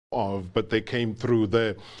of, but they came through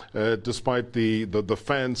there, despite the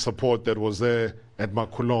fan support that was there at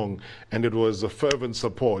Makulong, and it was a fervent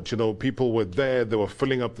support. You know, people were there, they were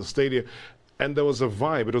filling up the stadium, and there was a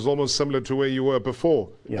vibe. It was almost similar to where you were before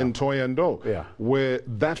in Thohoyandou, where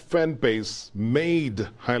that fan base made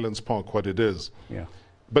Highlands Park what it is.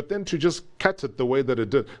 But then to just cut it the way that it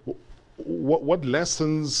did, what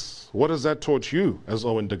lessons, what has that taught you as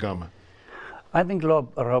Owen Dagama? I think,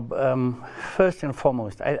 Rob, first and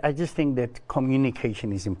foremost, I just think that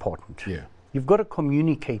communication is important. You've got to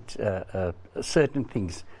communicate certain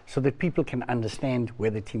things so that people can understand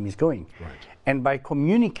where the team is going. And by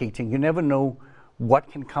communicating, you never know what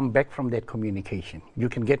can come back from that communication. You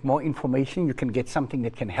can get more information, you can get something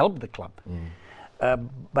that can help the club.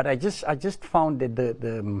 But I just found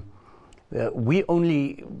that we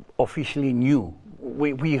only officially knew.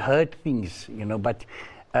 We heard things, you know, but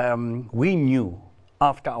we knew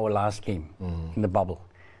after our last game in the bubble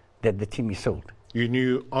that the team is sold. You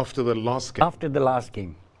knew after the last game? After the last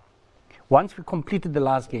game. Once we completed the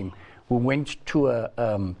last game, we went to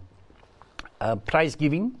a prize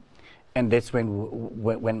giving, and that's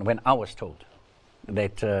when I was told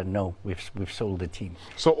that no, we've sold the team.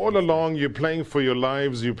 So all along you're playing for your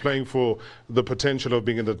lives, you're playing for the potential of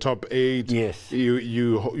being in the top 8. Yes.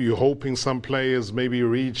 You're hoping some players maybe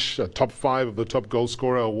reach a top 5 of the top goal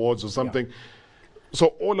scorer awards or something.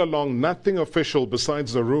 So all along, nothing official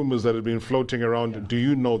besides the rumors that have been floating around. Do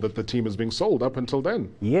you know that the team is being sold up until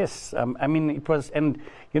then? Yes. I mean, it was, and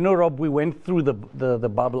you know, Rob, we went through the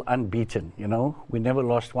bubble unbeaten, you know. We never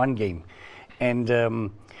lost one game.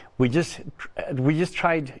 And we just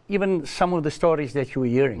tried, even some of the stories that you were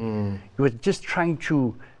hearing, you were just trying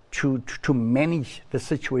to manage the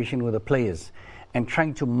situation with the players and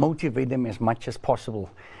trying to motivate them as much as possible.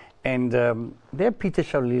 And there Peter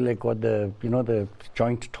Shaulile got the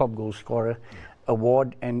joint top goal scorer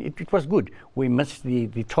award, and it was good. We missed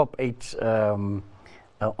the top 8 on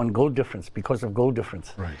goal difference because of goal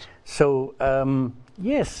difference. So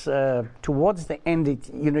yes, towards the end,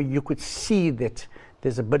 you could see that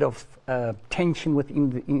there's a bit of tension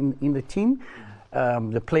within the team.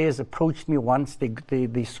 The players approached me once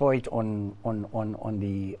they saw it on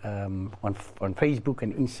Facebook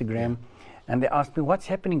and Instagram, and they asked me, "What's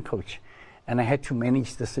happening, coach?" And I had to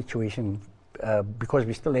manage the situation because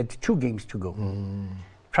we still had 2 games to go.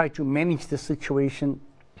 Try to manage the situation.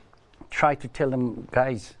 Try to tell them,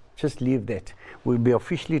 guys, just leave that. We'll be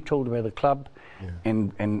officially told by the club,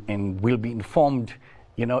 and we'll be informed,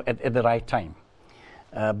 at the right time.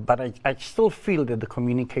 But I still feel that the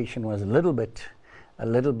communication was a little bit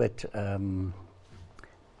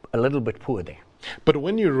poor there. But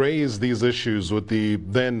when you raise these issues with the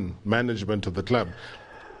then management of the club,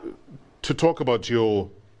 to talk about your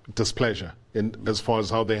displeasure as far as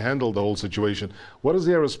how they handled the whole situation, what is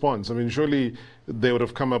their response? I mean, surely they would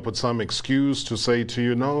have come up with some excuse to say to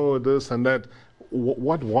you, no, this and that.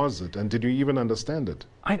 What was it, and did you even understand it?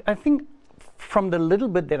 I think from the little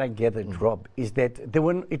bit that I gathered, Rob, is that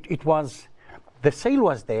the sale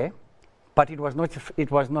was there, but it was not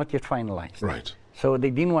yet finalized. So they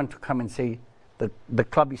didn't want to come and say the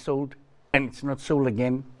club is sold and it's not sold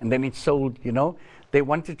again, and then it's sold. They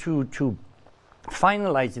wanted to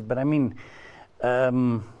finalize it, but I mean,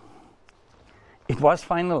 it was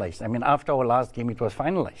finalized. I mean, after our last game, it was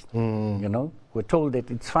finalized. We're told that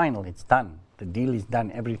it's final, it's done, the deal is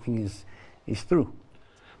done, everything is through.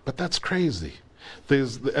 But that's crazy.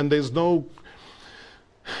 There's no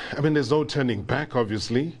turning back,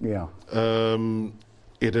 obviously.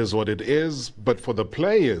 It is what it is, but for the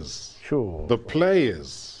players,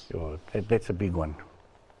 that's a big one.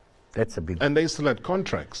 That's a big one. And they still had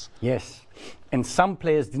contracts. Yes, and some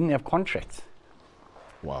players didn't have contracts.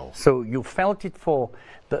 Wow. So you felt it for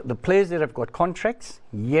the players that have got contracts.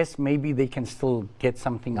 Yes, maybe they can still get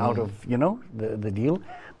something out of the deal,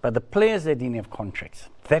 but the players that didn't have contracts,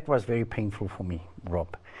 that was very painful for me,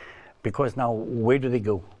 Rob, because now where do they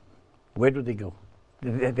go? Where do they go?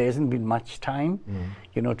 There hasn't been much time,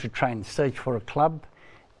 to try and search for a club,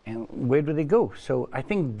 and where do they go? So I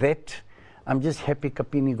think that I'm just happy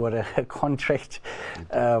Kapini got a contract,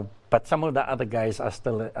 but some of the other guys are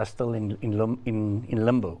still in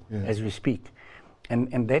limbo as we speak,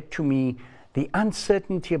 and that to me, the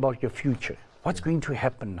uncertainty about your future, what's going to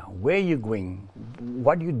happen now, where you're going,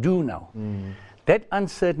 what do you do now, that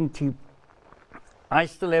uncertainty. I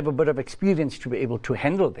still have a bit of experience to be able to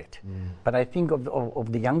handle that. But I think of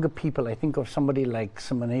the younger people, I think of somebody like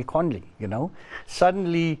Simone Conley,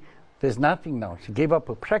 Suddenly, there's nothing now. She gave up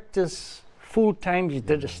her practice full-time. She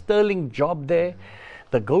did a sterling job there.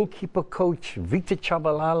 The goalkeeper coach, Victor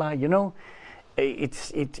Chabalala,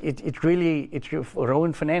 it really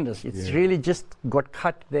Rowan Fernandez. It's really just got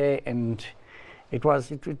cut there, and it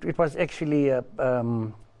was actually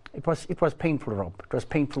it was painful, Rob. It was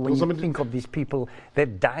painful when you think of these people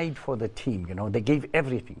that died for the team. You know, they gave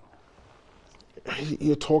everything.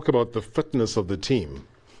 You talk about the fitness of the team.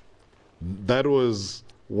 That was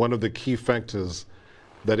one of the key factors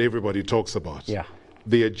that everybody talks about. Yeah.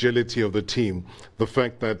 The agility of the team, the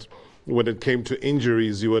fact that when it came to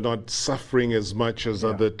injuries, you were not suffering as much as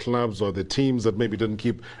other clubs or the teams that maybe didn't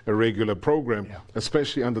keep a regular program,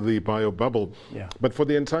 especially under the bio bubble. Yeah. But for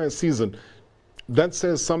the entire season, that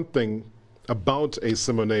says something about a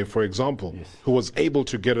Simone, for example, who was able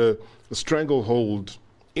to get a stranglehold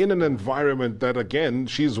in an environment that, again,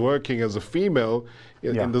 she's working as a female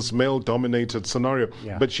in this male-dominated scenario.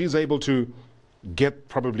 But she's able to get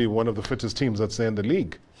probably one of the fittest teams that's there in the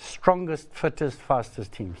league. Strongest, fittest,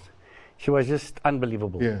 fastest teams. She was just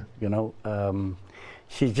unbelievable. You know,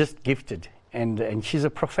 she's just gifted, and she's a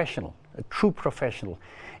professional, a true professional.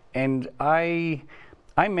 And I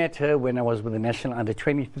met her when I was with the national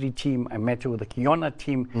under-23 team. I met her with the Kiona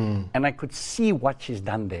team, and I could see what she's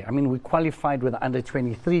done there. I mean, we qualified with the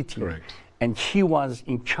under-23 team. Correct. And she was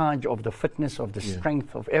in charge of the fitness, of the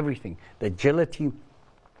strength, of everything, the agility.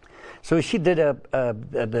 So she did the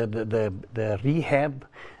rehab,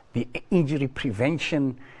 the injury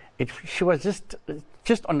prevention. She was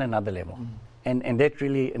just on another level, and that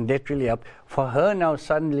really helped. For her now,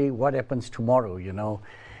 suddenly, what happens tomorrow? You know,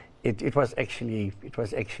 it was actually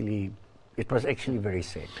very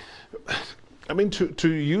sad. I mean, to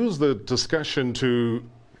use the discussion to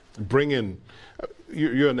bring in,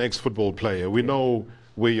 you're an ex-football player. We know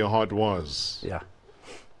where your heart was.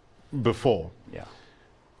 Before.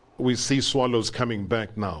 We see Swallows coming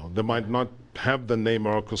back now. They might not have the name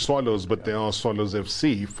Morocco Swallows, but they are Swallows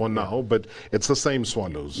FC for now. But it's the same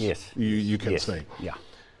Swallows. You can say.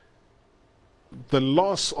 The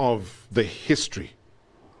loss of the history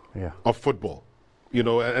of football, you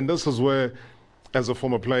know, and this is where, as a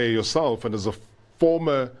former player yourself and as a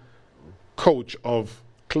former coach of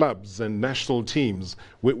clubs and national teams,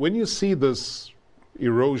 when you see this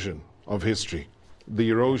erosion of history, the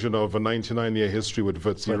erosion of a 99-year history with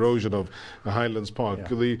Wits, the erosion of Highlands Park.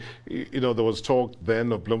 You know, there was talk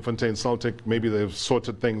then of Bloemfontein Celtic. Maybe they've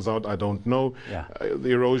sorted things out. I don't know.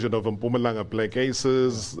 The erosion of Mpumalanga Black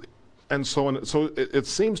Aces, and so on. So it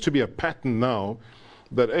seems to be a pattern now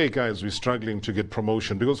that, hey, guys, we're struggling to get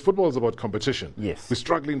promotion because football is about competition. We're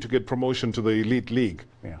struggling to get promotion to the elite league.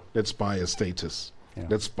 Let's buy a status.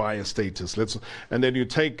 Let's buy a status. And then you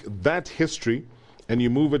take that history and you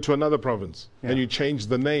move it to another province, and you change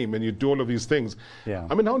the name, and you do all of these things.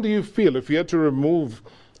 I mean, how do you feel if you had to remove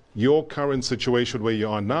your current situation where you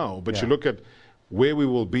are now, but you look at where we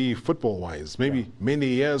will be football-wise, maybe many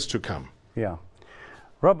years to come?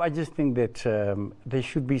 Rob, I just think that there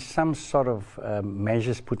should be some sort of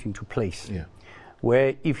measures put into place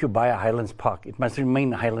where if you buy a Highlands Park, it must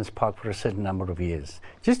remain Highlands Park for a certain number of years,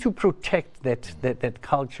 just to protect that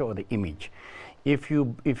culture or the image. If you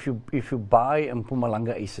buy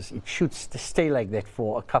Mpumalanga Aces, it should stay like that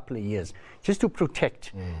for a couple of years, just to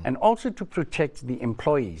protect, and also to protect the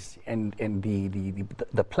employees and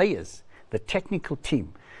the players, the technical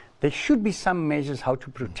team. There should be some measures how to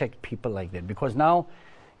protect people like that, because now,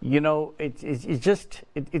 you know,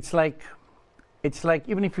 it's like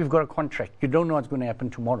even if you've got a contract, you don't know what's going to happen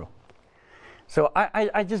tomorrow. So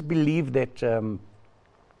I just believe that.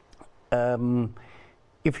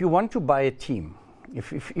 If you want to buy a team,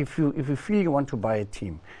 if you feel you want to buy a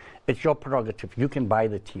team, it's your prerogative. You can buy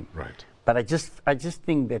the team. But I just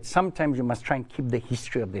think that sometimes you must try and keep the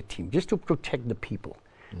history of the team, just to protect the people.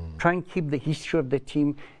 Try and keep the history of the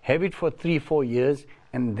team, have it for 3-4 years,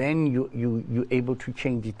 and then you're able to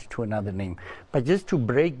change it to another name. But just to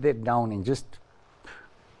break that down and just,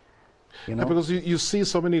 you know? Because you see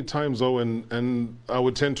so many times, though, and I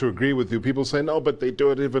would tend to agree with you. People say, no, but they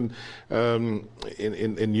do it even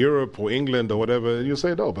in Europe or England or whatever. And you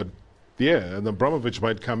say, no, but and Abramovich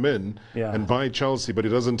might come in and buy Chelsea, but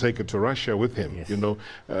he doesn't take it to Russia with him. You know,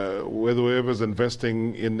 whoever's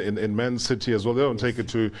investing in Man City as well, they don't take it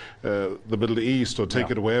to the Middle East or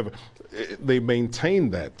take it wherever. They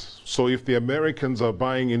maintain that. So if the Americans are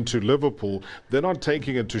buying into Liverpool, they're not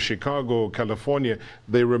taking it to Chicago or California.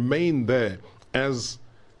 They remain there as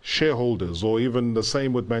shareholders, or even the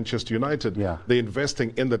same with Manchester United. They're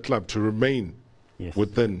investing in the club to remain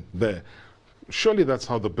within there. Surely that's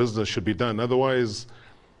how the business should be done. Otherwise,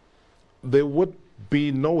 there would be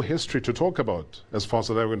no history to talk about as far as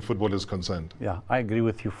South African football is concerned. I agree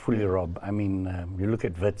with you fully, Rob. I mean, you look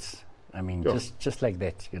at Wits. I mean, just like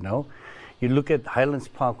that, you know. You look at Highlands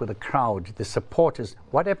Park with the crowd, the supporters.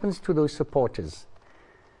 What happens to those supporters?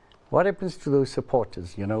 What happens to those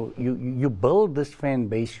supporters? You know, you build this fan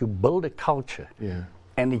base, you build a culture,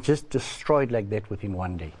 and it just destroyed like that within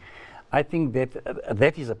one day. I think that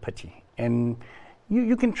that is a pity. And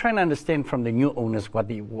you can try and understand from the new owners what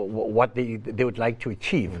they would like to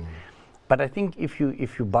achieve. But I think if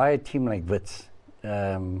you buy a team like Wits,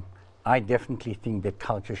 I definitely think that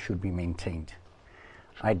culture should be maintained.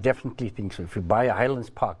 I definitely think so. If you buy a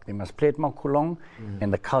Highlands Park, they must play at Makulong,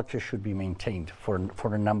 and the culture should be maintained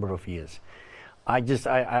for a number of years. I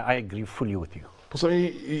agree fully with you. So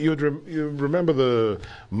you remember the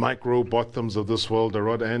Mike Robothams of this world, the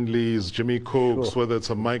Rod Andleys, Jimmy Cooks, whether it's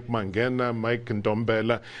a Mike Mangena, Mike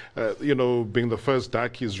Ndombela, you know, being the first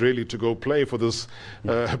Dakis really to go play for this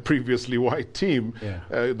previously white team.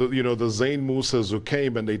 You know, the Zane Musas who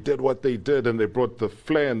came and they did what they did and they brought the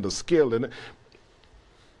flair and the skill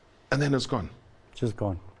and then it's gone. Just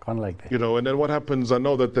gone. Gone like that. You know, and then what happens, I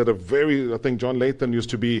know that I think John Lathan used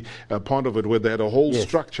to be a part of it, where they had a whole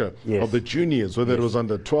structure of the juniors, whether it was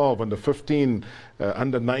under 12, under 15,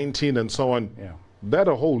 under 19 and so on. They had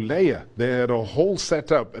a whole layer. They had a whole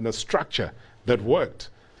setup and a structure that worked.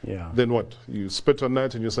 Then what? You spit on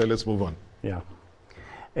that and you say, let's move on.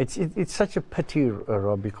 It's such a pity,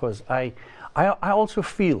 Rob, because I also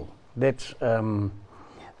feel that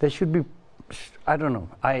there should be, I don't know.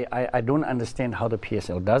 I don't understand how the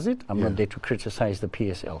PSL does it. I'm not there to criticize the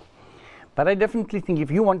PSL. But I definitely think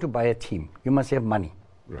if you want to buy a team, you must have money.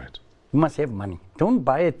 Right. You must have money. Don't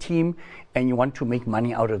buy a team and you want to make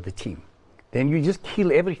money out of the team. Then you just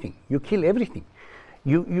kill everything. You kill everything.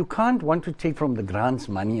 You can't want to take from the grants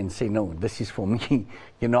money and say, no, this is for me.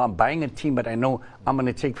 You know, I'm buying a team, but I know I'm going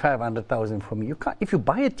to take 500,000 for me. You can't. If you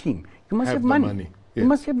buy a team, you must have money. You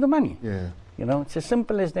must have the money. You know, it's as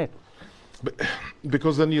simple as that.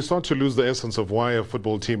 Because then you start to lose the essence of why a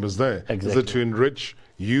football team is there. Exactly. Is it to enrich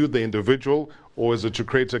you, the individual, or is it to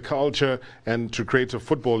create a culture and to create a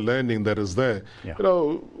football learning that is there? You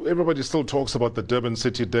know, everybody still talks about the Durban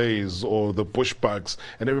City Days or the Bushbucks,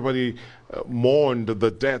 and everybody mourned the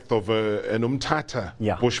death of an Umtata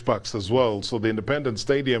Bushbucks as well. So the Independent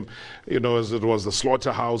Stadium, you know, as it was the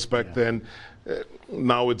slaughterhouse back then,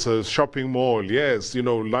 now it's a shopping mall. Yes, you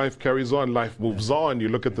know, life carries on, life moves on. You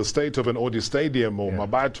look at the state of an Odi Stadium or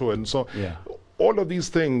Mabato and so all of these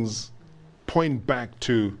things point back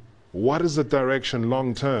to what is the direction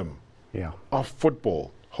long term of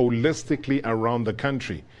football holistically around the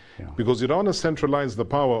country. Because you don't want to centralize the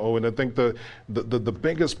power, and I think the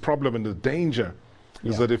biggest problem and the danger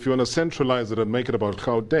is that if you want to centralize it and make it about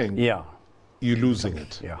Gauteng, you're losing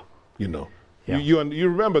it. You know. You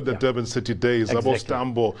remember the Durban City Days, Abo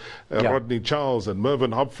Stambo, Rodney Charles and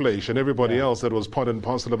Mervyn Hopfleisch and everybody else that was part and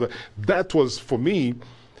parcel of that. That was, for me,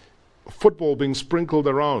 football being sprinkled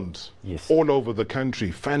around all over the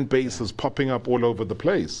country, fan bases popping up all over the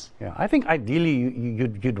place. I think ideally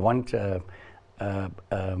you'd want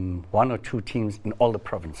one or two teams in all the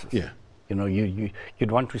provinces. You know,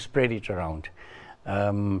 you'd want to spread it around.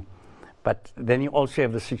 But then you also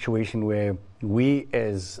have the situation where we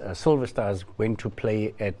as Silver Stars went to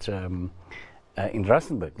play at in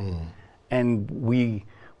Rustenburg, and we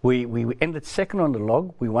ended second on the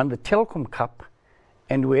log. We won the Telkom Cup,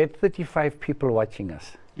 and we had 35 people watching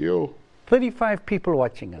us. 35 people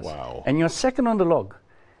watching us. Wow! And you're second on the log,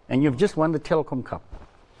 and you've just won the Telkom Cup.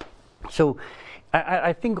 So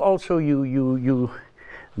I think also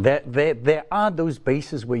there are those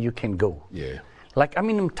bases where you can go. Like, I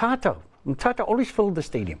mean, Mthatha always filled the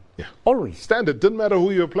stadium. Always. Standard. Didn't matter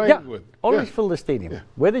who you were playing with. Always fill the stadium.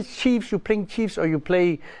 Whether it's Chiefs, you're playing Chiefs, or you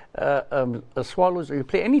play Swallows, or you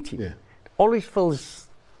play any team. Always fills.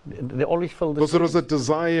 They always fill the Because there was a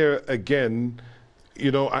desire again.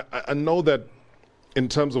 You know, I know that in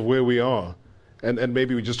terms of where we are, and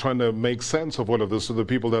maybe we're just trying to make sense of all of this to the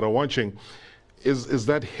people that are watching, is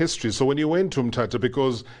that history. So when you went to Mthatha,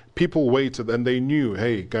 because people waited and they knew,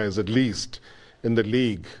 hey, guys, at least in the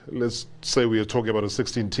league, let's say we are talking about a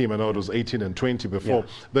 16 team, I know it was 18 and 20 before,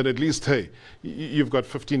 then at least, hey, you've got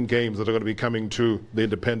 15 games that are going to be coming to the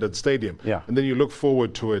Independent Stadium. And then you look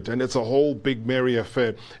forward to it, and it's a whole big merry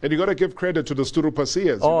affair. And you got to give credit to the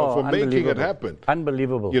Sturupasias for making it happen.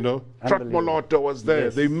 Unbelievable. You know, Truck Moloto was there.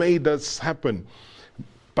 They made us happen.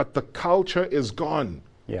 But the culture is gone.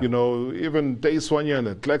 You know, even Dayswanyan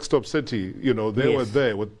at Blackstop City, you know, they were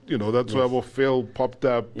there. With, you know, that's where our Phil popped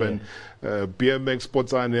up, and BMX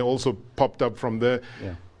Sports and they also popped up from there.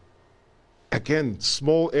 Again,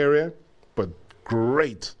 small area, but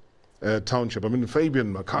great township. I mean,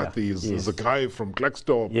 Fabian McCarthy is a guy from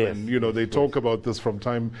Blackstop, and, you know, they talk about this from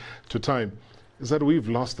time to time. is that we've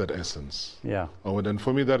lost that essence. Yeah. Oh, and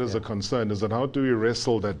for me that is a concern, is that how do we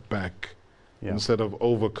wrestle that back instead of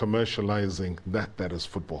over-commercializing that is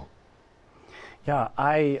football? Yeah,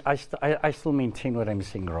 I still maintain what I'm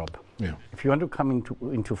saying, Rob. Yeah. If you want to come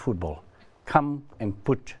into football, come and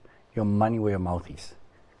put your money where your mouth is.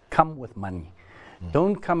 Come with money.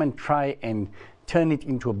 Don't come and try and turn it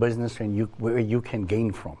into a business where you can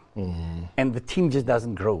gain from. And the team just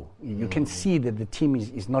doesn't grow. You can see that the team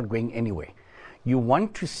is not going anywhere. You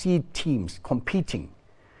want to see teams competing.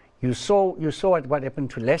 You saw what happened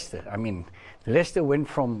to Leicester. I mean, Leicester went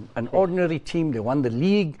from an ordinary team, they won the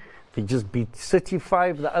league, they just beat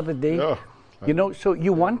 35 the other day. Yeah. You know, so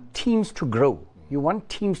you want teams to grow. You want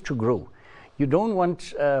teams to grow. You don't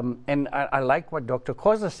want, and I like what Dr.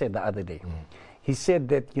 Koza said the other day. He said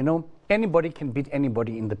that, you know, anybody can beat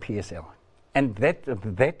anybody in the PSL. And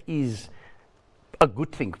that is a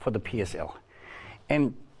good thing for the PSL.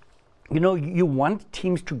 And, you know, you want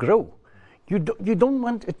teams to grow. You don't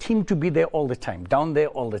want a team to be there all the time, down there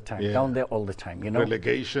all the time, down there all the time, you know.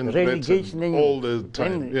 Relegation all the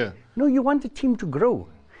time, No, you want a team to grow.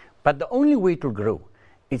 But the only way to grow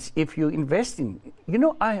is if you invest in, you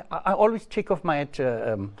know, I always take off my hat,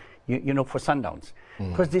 you know, for Sundowns.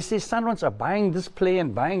 Because they say Sundowns are buying this player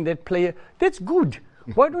and buying that player. That's good.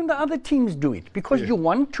 Why don't the other teams do it? Because you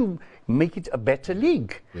want to make it a better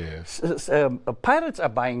league. Pirates are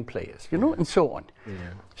buying players, you know, and so on.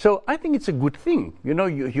 So I think it's a good thing. You know,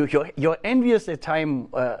 you're envious at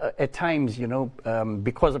times, you know,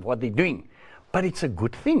 because of what they're doing. But it's a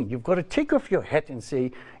good thing. You've got to take off your hat and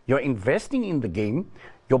say, you're investing in the game,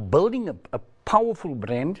 you're building a powerful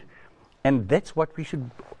brand, and that's what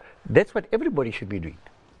everybody should be doing.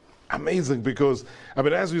 Amazing, because, I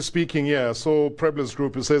mean, as we're speaking here, so Preble's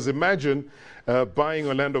group, it says, imagine buying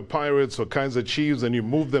Orlando Pirates or Kaizer Chiefs and you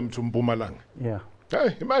move them to Mpumalanga. Yeah.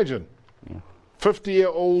 Hey, imagine.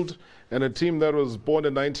 50-year-old and a team that was born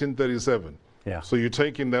in 1937. Yeah. So you're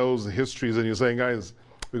taking those histories and you're saying, guys,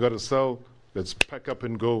 we got to sell, let's pack up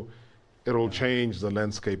and go. It'll change the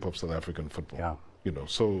landscape of South African football. Yeah. You know,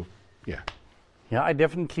 so, yeah. Yeah, I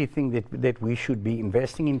definitely think that we should be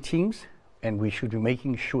investing in teams. And we should be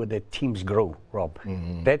making sure that teams grow, Rob.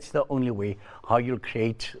 That's the only way how you'll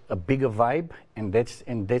create a bigger vibe, and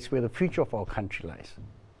that's where the future of our country lies.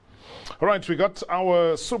 All right, we got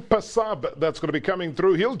our super sub that's going to be coming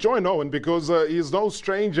through. He'll join Owen because he's no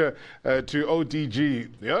stranger to ODG.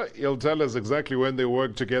 Yeah, he'll tell us exactly when they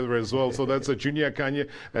work together as well. So that's a Junior Kanye.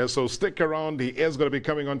 So stick around. He is going to be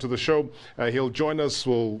coming onto the show. He'll join us.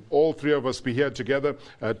 We'll all three of us be here together,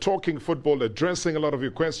 talking football, addressing a lot of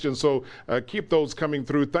your questions. So keep those coming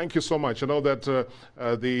through. Thank you so much. I know that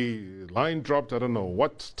the line dropped. I don't know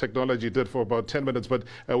what technology did for about 10 minutes, but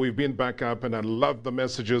we've been back up, and I love the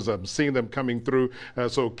messages. I'm seeing them coming through,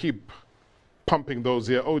 so keep pumping those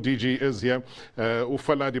here. ODG is here.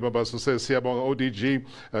 Ufaladi Babasu says, ODG,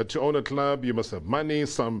 to own a club, you must have money.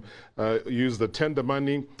 Some use the tender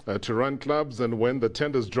money to run clubs, and when the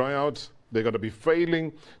tenders dry out, they're going to be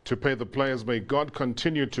failing to pay the players. May God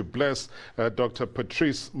continue to bless Dr.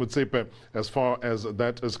 Patrice Mutsepe as far as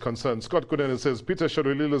that is concerned. Scott Gooden says, Peter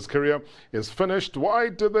Sharulila's career is finished. Why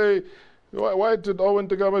did Owen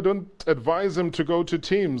Tegama don't advise him to go to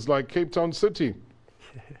teams like Cape Town City?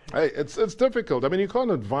 Hey, it's difficult. I mean, you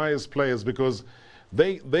can't advise players because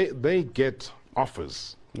they get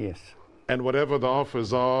offers. Yes. And whatever the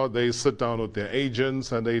offers are, they sit down with their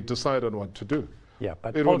agents and they decide on what to do. Yeah,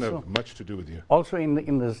 but it won't have much to do with you. Also, in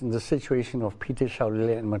the situation of Peter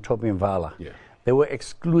Shaulile and Matobi Mvala, they were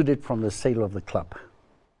excluded from the sale of the club.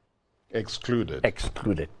 Excluded.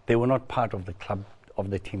 Excluded. They were not part of the club,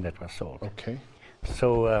 of the team that was sold. Okay.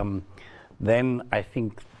 So then I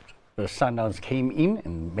think the Sundowns came in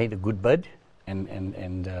and made a good bid,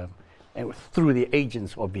 and through the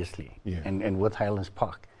agents, obviously, and with Highlands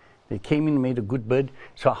Park. They came in and made a good bid.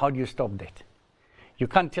 So how do you stop that? You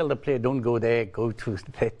can't tell the player, don't go there, go to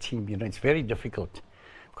that team. You know, it's very difficult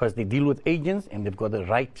because they deal with agents and they've got the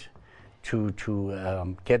right to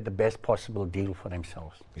get the best possible deal for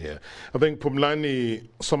themselves. Yeah, I think Pumlani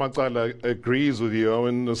Somatala agrees with you,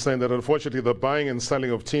 Owen, saying that unfortunately the buying and selling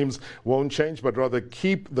of teams won't change, but rather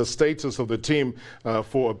keep the status of the team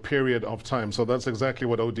for a period of time. So that's exactly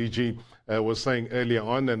what ODG was saying earlier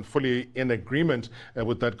on, and fully in agreement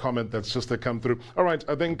with that comment that's just come through. All right,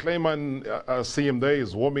 I think Kleinman, see him there,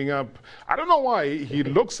 is warming up. I don't know why. He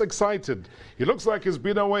looks excited. He looks like he's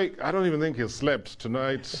been awake. I don't even think he's slept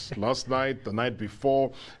tonight, last night, the night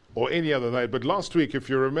before, or any other night. But last week, if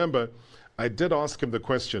you remember, I did ask him the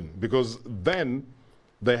question, because then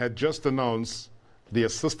they had just announced the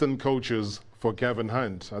assistant coaches for Gavin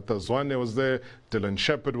Hunt. Atazwane was there, Dylan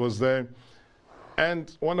Shepherd was there.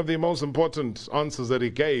 And one of the most important answers that he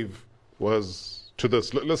gave was to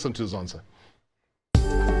this. Listen to his answer.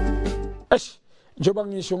 Njengoba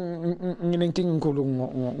ngisho nginenkinga enkulu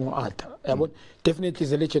ngo-Arthur yabona, definitely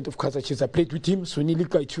is a legend of Kaizer Chiefs. I played with him swinile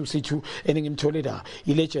ka-2 C2 and ngimthole la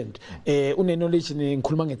i-legend une-knowledge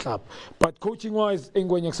ngikhuluma nge-club, but coaching wise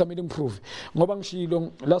engikwenye kusamele improve ngoba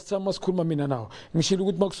ngishilo last time masikhuluma mina nawo ngishilo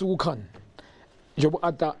ukuthi makusuka uKhan njengoba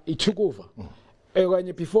Arthur I took over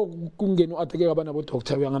kanye before kungena u-Arthur ke abana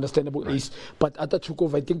bo-doctor we understand about ace, but Arthur took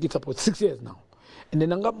over I think it's about 6 years now. And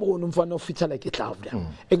then angabona umfana ofitha like iglove la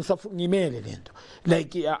ngimele lento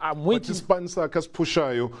like I'm waiting sponsor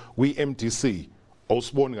kasipushayo we-MDC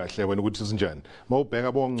awusiboni kahle wena ukuthi sinjani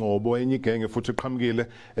mawubheka boNgcobo enye igenge futhi iqhamukile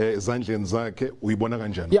ezandleni zakhe uyibona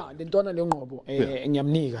kanjani? Yeah, lentwana leNgcobo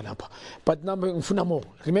ngiyamnika lapha, but number ngifuna more.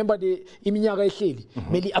 Remember the iminyaka ehleli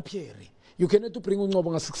meli appear, you cannot bring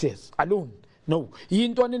uNgcobo nga-success alone. No,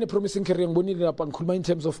 yintwana ene-promising career ngibonile lapha ngikhuluma in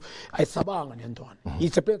terms of ayisabanga lentwana.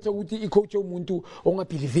 It's a better ukuthi i-coach umuntu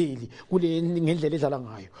ongabhiliveli kule ngendlela edlala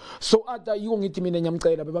ngayo. So Arthur yiko ngithi mina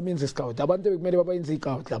ngiyamcela bebamenze scout. Abantu bekumele babayenze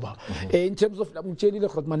i-scout laba. In terms of ngitshelile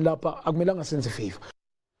Grootman lapha akumelanga senze favor.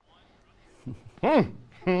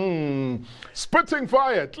 Spitting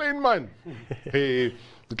fire, Kleinman. Hey,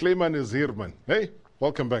 the Kleinman is here, man. Hey,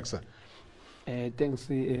 welcome back, sir. Thanks,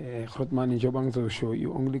 Grootman. Njoba show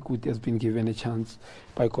you only good has been given a chance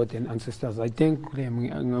by God and ancestors. I thank them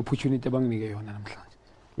an opportunity banginike yona namhlanje.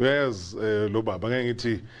 Yes, lo baba ngeke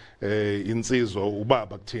ngithi insizwa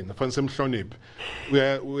ubaba kuthina fanele simhloniphe.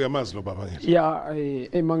 Uyamazi lo baba ngithi. Yeah,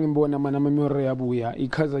 emangimbona mana memory yabuya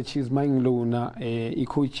iKaizer Chiefs mangilona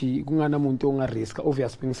icoach kungana umuntu ongarisk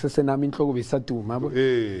obviously ngisese nami inhloko besaduma yabo.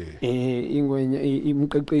 Ingwenye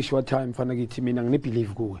imqeqeshi wa time mfana kithi mina ngine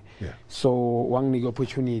believe kuwe. So wanginika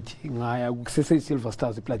opportunity ngaya kusese Silver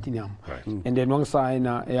Stars Platinum. And then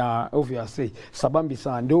wangisigna yeah obviously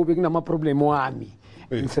sabambisana ndo bekunama problem wami.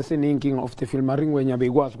 Inking of the film Maringwenya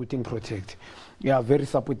bekwazi ukuthi ngiprotect. Yeah, very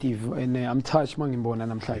supportive and I'm touched mangimbona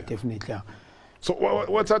namhlanje definitely. So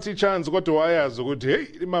what's that chance kodwa wayazi ukuthi hey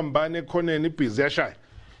imambane ekhoneni ibhizi yashaya?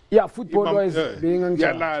 Yeah, football wise being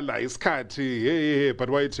yalala isikhathi hey but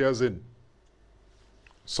why it hasn't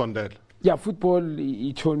Sondela? Yeah, football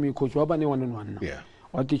he told me coach waba ne 1-on-1 now. Yeah.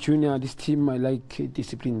 What the junior this team I like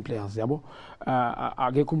disciplined players yabo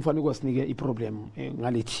akekho umfana kwasinike iproblem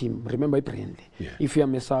ngale team. Remember ibrand if you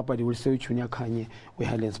mess up they will say junior Kanye we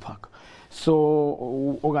Highlands Park,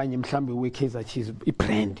 so okanye mhlambe we Kaizer Chiefs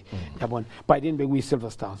ibrand yabona by then bekuyi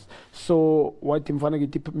Silver Stars. So what mfana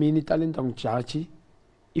ngithi mina talent angijudge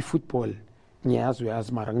ifootball ngiyazi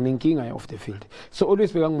uyazi mara nginenkinga off the field, so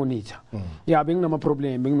always bekangimonitor. Yeah, benginama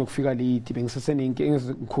problem benginokufika late bengisesenenkinga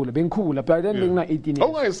engikhula bengikhula but then bengina 18 years.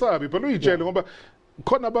 Awungayisabi phela uyitshele ngoba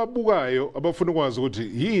khona ababukayo abafuna ukwazi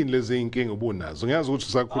ukuthi yini lezi inkinga ubunazo. Ngiyazi ukuthi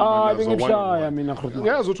usakhuluma nazo bengibshaya mina Grootman.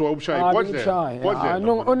 Ngiyazi ukuthi wawubushaya kodwa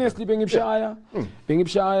no honestly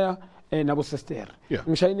bengibshaya nabo sister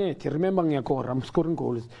ngishayinethe. Remember ngiyakora I'm scoring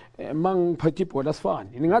goals mangiphatha ibhola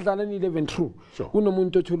asifani ningadlala ni 11 true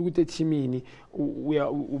kunomuntu othola ukuthi eteamini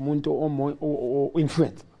umuntu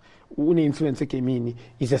influence une-influence egamini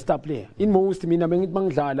is a star player. In most mina bengithi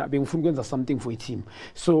mangidlala bengifuna ukwenza something for a team,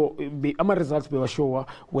 so ama-results bewashowa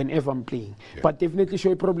whenever I'm playing, but definitely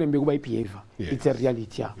show a problem bekuba i-behavior. It's a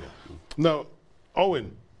reality. Now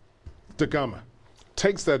Owen Dagama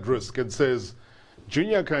takes that risk and says,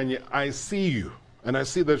 Junior Kanye, I see you and I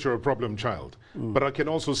see that you're a problem child, but I can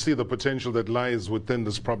also see the potential that lies within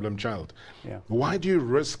this problem child. Why do you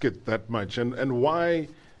risk it that much, and why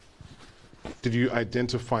did you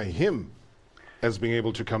identify him as being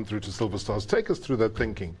able to come through to Silver Stars? Take us through that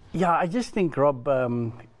thinking. Yeah, I just think, Rob,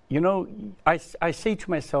 you know, I say to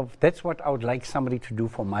myself, that's what I would like somebody to do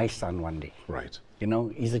for my son one day. Right. You know,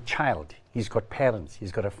 he's a child, he's got parents,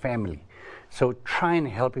 he's got a family. So try and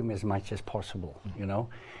help him as much as possible, you know.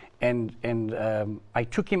 And I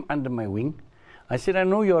took him under my wing. I said, I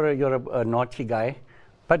know you're a naughty guy,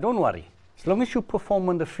 but don't worry. As long as you perform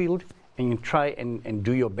on the field and you try and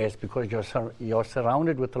do your best, because you're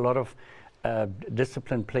surrounded with a lot of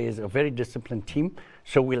disciplined players, a very disciplined team,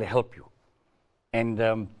 so we'll help you.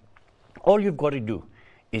 And all you've got to do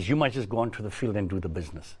is you might just go onto the field and do the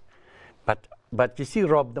business. But you see,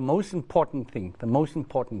 Rob, the most important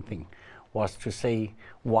thing was to say,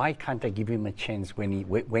 why can't I give him a chance when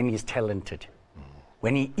he's talented?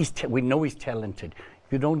 We know he's talented.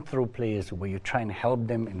 You don't throw players away. You try and help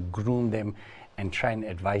them and groom them and try and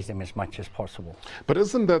advise them as much as possible. But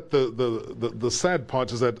isn't that the sad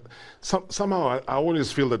part, is that somehow I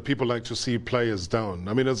always feel that people like to see players down.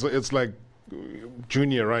 I mean, it's like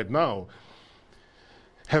Junior right now,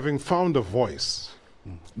 having found a voice,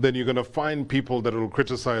 then you're going to find people that will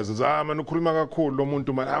criticize us.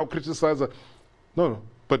 I'll criticize. No,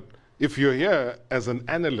 but if you're here as an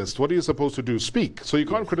analyst, what are you supposed to do? Speak. So you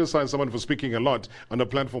can't criticize someone for speaking a lot on a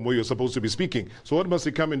platform where you're supposed to be speaking. So what must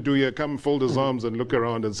he come and do here? Come fold his arms and look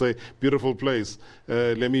around and say, beautiful place,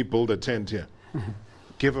 let me build a tent here.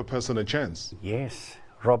 Give a person a chance. Yes,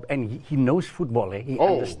 Rob, and he knows football. He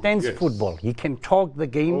understands football. He can talk the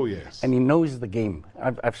game, and he knows the game.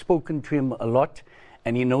 I've spoken to him a lot,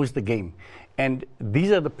 and he knows the game. And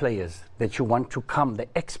these are the players that you want to come, the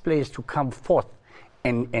ex-players to come forth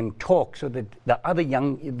and talk, so that the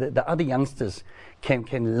other youngsters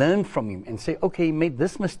can learn from him and say, okay, he made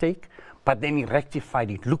this mistake, but then he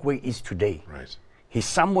rectified it. Look where he is today. Right. He's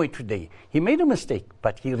somewhere today. He made a mistake,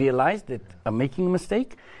 but he realized that I'm making a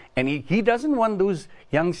mistake, and he doesn't want those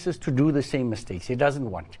youngsters to do the same mistakes. He doesn't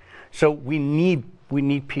want. So we need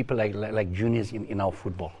people like juniors in our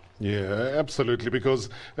football. Yeah, absolutely, because,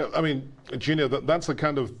 I mean, Junior, that's the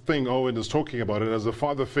kind of thing Owen is talking about, and as a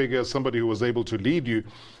father figure, somebody who was able to lead you,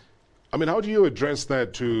 I mean, how do you address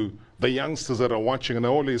that to the youngsters that are watching? And I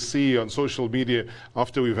always see on social media,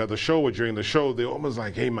 after we've had the show or during the show, they're almost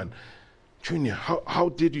like, hey man, Junior, how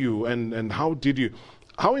did you, and how did you,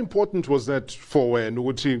 how important was that for when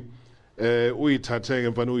uthi uyithathe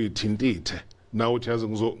ngempana uyithintithe now uthi yazi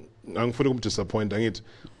angifuni ukumdisappoint angithi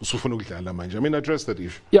usufuna ukudlala manje? I mean, address that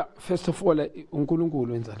issue. Yeah, first of all,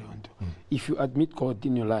 uNkulunkulu wenza leyo nto. If you admit God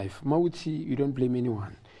in your life, mawuthi you don't blame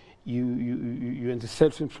anyone. You in the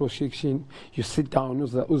self-introspection, you sit down,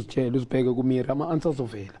 uzitshela, uzibheke kumira, ama-answers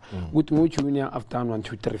ovela. Ukuthi ngo-junior, I've done 1,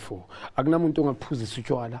 2, 3, 4. Akunamuntu ongaphuzisa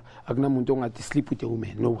utshwala, akunamuntu ongathi sleep with a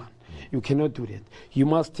woman, no one. You cannot do that. You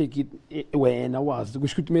must take it wena wazi,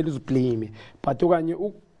 kusho ukuthi kumele uziblame. But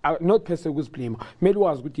okanye not per se ukuziblame, kumele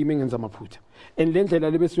wazi ukuthi yimi engenza amaphutha. And le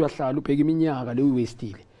ndlela lebese uyahlala ubheke iminyaka le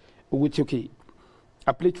uyiwastile. Ukuthi okay,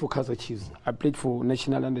 I played for Kaizer Chiefs, I played for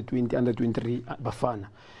National Under 20, Under 23 Bafana.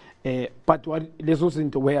 But lezo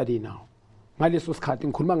zinto, where are they now? Ngaleso sikhathi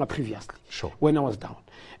ngikhuluma previously, when I was down.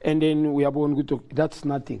 And then we are born good. That's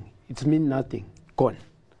nothing. It's mean nothing. Gone.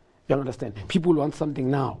 You understand? People want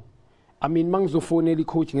something now. I mean, mangizofonela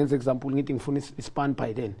coach ngenza example ngithi ngifuna ispan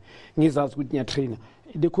by then. Ngizazi ukuthi niya trainer.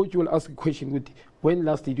 The coach will ask a question with, when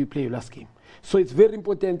last did you play your last game? So it's very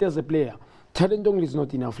important as a player. Talent only is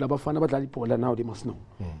not enough. Labafana badlala ibhola now, they must know.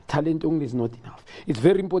 Talent only is not enough. It's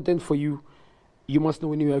very important for you. You must know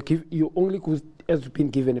when you only good as been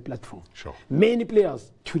given a platform. Sure. Many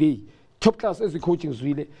players today, top class as the coaching is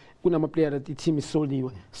really, when I'm a player that the team is sold,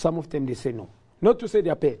 some of them they say no. Not to say they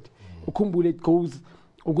are bad. Ukumbule it goes,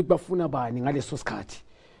 bafuna bani ngaleso sikhathi.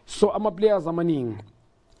 So I'm a players amaning.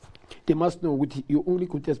 They must know what you only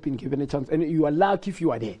could has been given a chance, and you are lucky if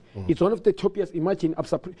you are there. It's one of the top years. Imagine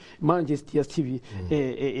Manchester TV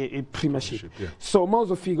a premiership. Yeah. So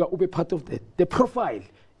Mauzo figure will be part of that. The profile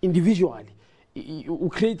individually. You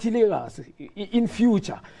create in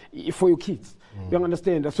future for your kids. You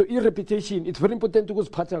understand? So in reputation, it's very important to go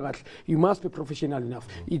to you must be professional enough.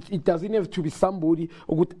 It doesn't have to be somebody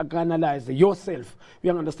who would analyze yourself.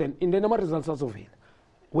 You understand? In the number results as well.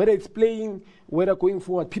 Whether it's playing, whether going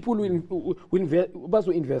forward, people will invest.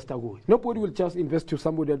 Nobody will just invest to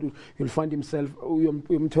somebody that will find himself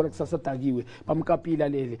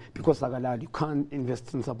because you can't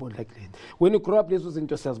invest in somebody like that. When you grow up, this was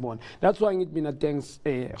into born. That's why it been a thanks,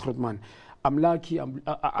 Grootman. I'm lucky.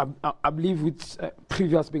 I believe with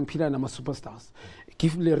previous being Pila and I'm a superstars.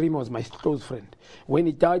 Give Lerima was my close friend. When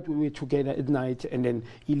he died, we were together at night, and then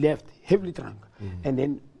he left heavily drunk, and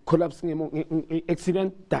then collapsing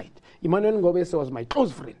accident, died. Emmanuel Ngobese was my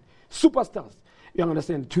close friend. Superstars. You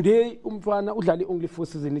understand? Today, Umfana udlali only 4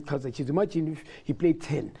 seasons in Kaizer Chiefs. Imagine if he played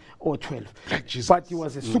 10 or 12. But he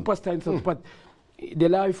was a superstar. But the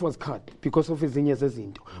life was cut because of his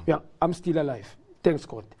zinto. Yeah, I'm still alive. Thanks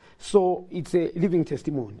God. So it's a living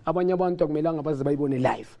testimony. Abanye abantu akumelanga baze bayibone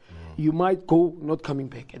live. You might go not coming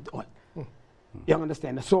back at all. You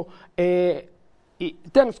understand? So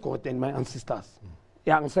thanks God and my ancestors.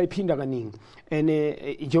 Yeah, and if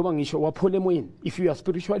you are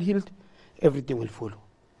spiritually healed, everything will follow.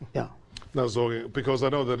 Yeah. Now, Zoe, because I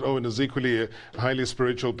know that Owen is equally a highly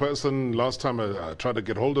spiritual person. Last time I tried to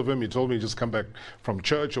get hold of him, he told me he just come back from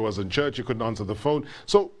church or was in church. He couldn't answer the phone.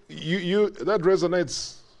 So that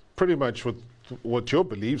resonates pretty much with what your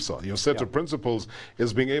beliefs are. Your set of principles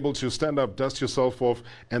is being able to stand up, dust yourself off,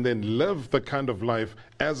 and then live the kind of life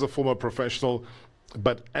as a former professional,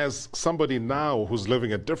 but as somebody now who's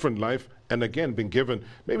living a different life, and again being given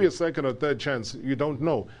maybe a second or third chance, you don't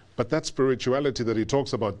know. But that spirituality that he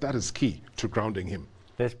talks about, that is key to grounding him.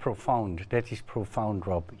 That's profound. That is profound,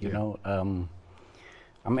 Rob. You know,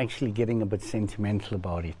 I'm actually getting a bit sentimental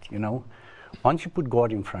about it, you know. Once you put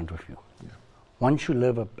God in front of you, once you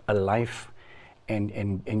live a life and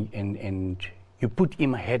you put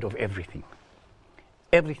Him ahead of everything,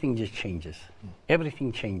 everything just changes.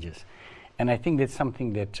 Everything changes. And I think that's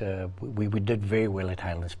something that we did very well at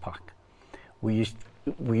Highlands Park. We used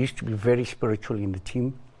to be very spiritual in the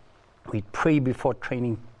team. We'd pray before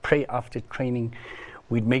training, pray after training.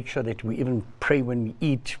 We'd make sure that we even pray when we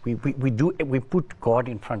eat. We put God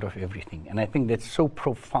in front of everything. And I think that's so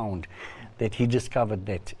profound that he discovered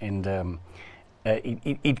that. And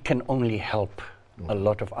it can only help a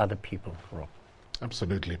lot of other people, Rob.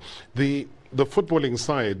 Absolutely. The footballing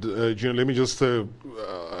side, let me just,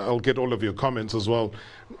 I'll get all of your comments as well.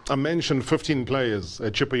 I mentioned 15 players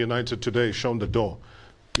at Chippa United today shown the door.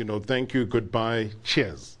 You know, thank you, goodbye,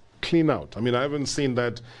 cheers, clean out. I mean, I haven't seen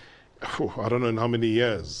that, I don't know in how many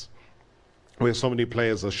years, where so many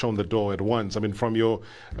players are shown the door at once. I mean, from your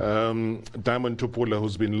Diamond Tupula,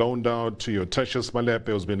 who's been loaned out, to your Tertius Malepe,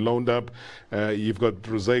 who's been loaned up. You've got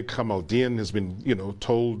Rosé Kamaldian, has been, you know,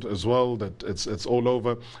 told as well that it's all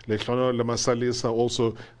over. Leklono Lemasalisa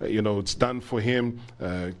also, you know, it's done for him.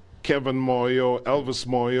 Kevin Moyo, Elvis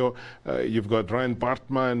Moyo, you've got Ryan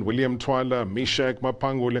Bartman, William Twala, Mishak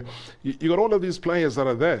Mapangule. You got all of these players that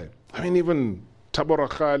are there. I mean, even Tabora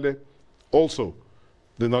Khale, also,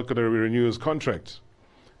 they're not going to renew his contract.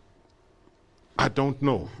 I don't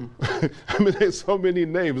know. I mean, there's so many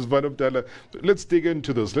names, but let's dig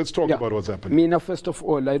into this. Let's talk about what's happening. Mina, first of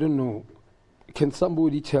all, I don't know. Can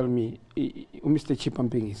somebody tell me, Mr.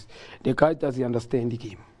 Chipampingis, the guy doesn't understand the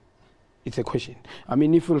game? It's a question. I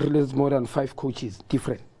mean, if you release more than 5 coaches,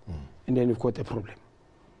 different, and then you've got a problem.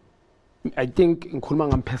 I think in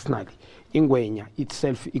Kulmangam personally, in Gwenya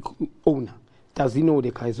itself, owner, does he know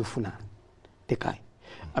the guys of Funan? The guy.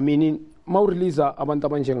 I mean, in Mauriliza,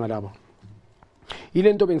 Abantabanjang Araba.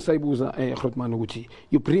 Ilento Bengsaibuza, Rotman Uchi,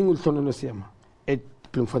 you bring Ultono Siama at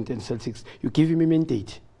Bloemfontein Celtics, you give him a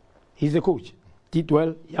mandate. He's a coach. Did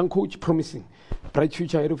well, young coach, promising. Bright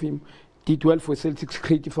future ahead of him. Did well for Celtics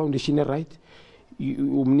Creative Foundation, right?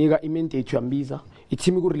 You nega mandate to Ambiza. It's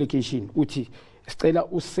a relocation. Uchi, Stella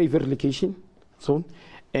was save relocation zone.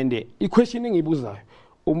 And the questioning Ibuza,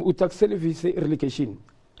 Utaxel relocation.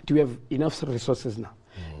 Do we have enough resources now?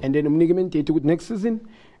 And then next season,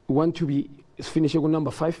 we want to be finishing on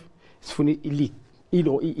number 5. It's for the elite,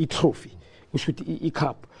 trophy. We should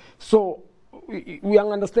cup. So we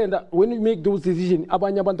understand that when we make those decisions,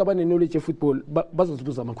 abanye knowledge of football, but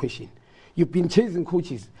question. You've been chasing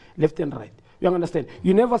coaches left and right. You understand?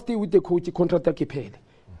 You never stay with the coach contract paid.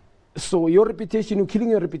 So your reputation, you're killing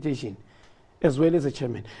your reputation, as well as a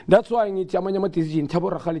chairman. That's why I need Yamanyama decision.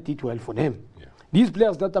 Tabora Khali did well for them. These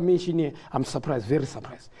players that I mentioned here, I'm surprised, very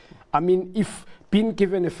surprised. I mean, if being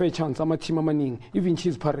given a fair chance, I'm a team manning, even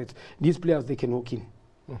Cheese Pirates, these players, they can walk in.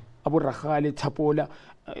 Abu Rakhale, Tapola,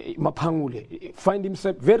 Mapangule, find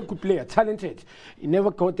himself very good player, talented. He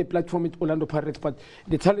never got a platform at Orlando Pirates, but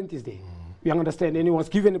the talent is there. You understand? And he was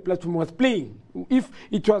given a platform, was playing. If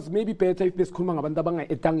it was maybe better if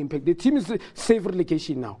Beskumanga impact. The team is safe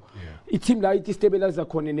relegation now. It seems like it stabilizes the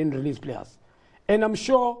corner and then release players. And I'm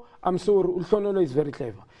sure Ulfonolo is very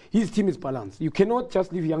clever. His team is balanced. You cannot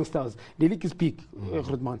just leave youngsters. The league is big,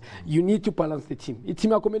 Rodman. You need to balance the team. The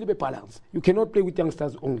team is be balanced. You cannot play with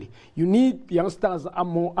youngsters only. You need youngsters are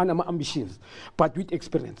more ambitions, but with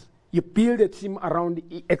experience. You build a team around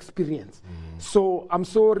experience. So I'm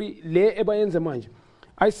sorry,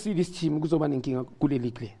 I see this team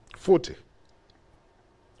 40.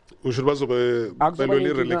 We should also be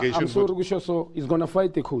relegation. I'm sorry, so is gonna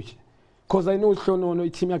fight the coach. Because I know Shonono,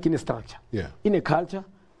 it's in a structure. In a culture,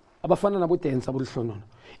 abafana nabo tensa Shonono.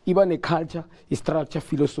 Even a culture, a structure,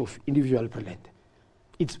 philosophy, individual talent.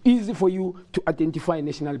 It's easy for you to identify a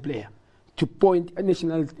national player, to point a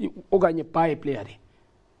national by player.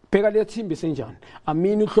 Pegale team besenjan.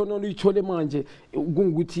 Aminu Shonono ichole manje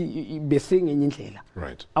gunguti beseng enyindlela.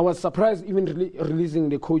 Right. I was surprised even releasing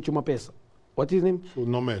the coach Mapesa. What is his name?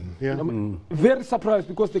 No man. Yeah. Very surprised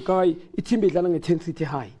because the guy, it's team is intensity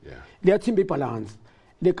high. Their team be balanced.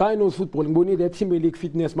 The guy knows football. Their team be like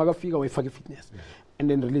fitness, maga figure away fitness, and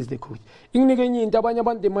then release the coach. In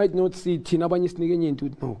they might not see Tinabany's Nigan to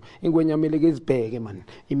know. In Gwenyameleg's bag, man,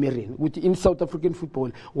 in South African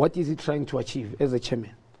football, what is he trying to achieve as a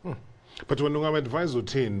chairman? But when I'm advisor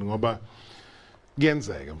team,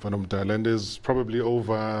 Genzeg from Thailand is probably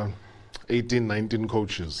over 18, 19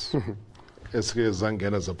 coaches.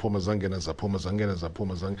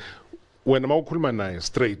 When I'm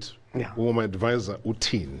straight, my advisor,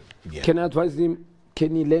 can I advise him?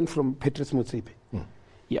 Can he learn from Petrus Motsepe?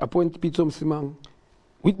 He appoint Pitom Simang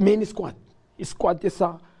with many squad. isquad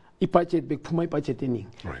esa i-budget bekuphuma i-budget eningi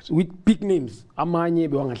Right. with big names amanye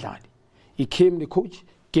bewangadlali. He came, the coach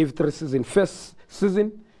gave 3 seasons. First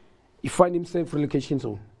season he find himself relegation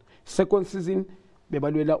zone. Second season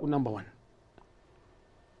bebalwela number 1.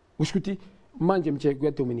 Ushuti manje mche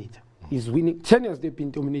kuyadominate. He's winning. 10 years they've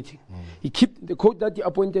been dominating. He kept the coach that he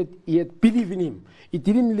appointed, he had believe in him. He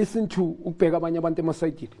didn't listen to ukubheka abanye abantu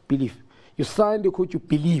emasayithi. Believe. You sign the coach, you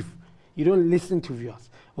believe. You don't listen to viewers.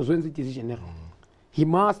 Uzwenza decision error. He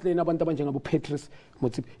must learn abantu abanjengabo Petrus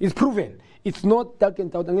Motsepe. It's proven. It's not dark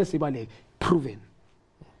and out angesibale. Proven.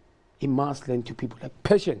 He must learn to people like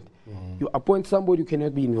patient. You appoint somebody, you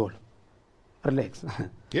cannot be involved. Relax.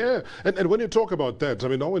 Yeah, and when you talk about that, I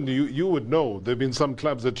mean, Owen, you would know there have been some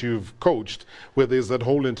clubs that you've coached where there's that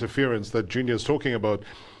whole interference that Junior's talking about.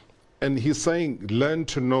 And he's saying, learn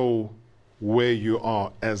to know where you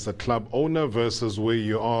are as a club owner versus where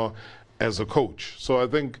you are as a coach. So I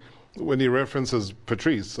think when he references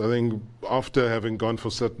Patrice, I think after having gone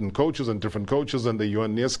for certain coaches and different coaches and the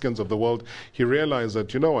Johan Nieskens of the world, he realized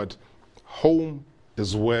that, you know what, home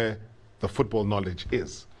is where the football knowledge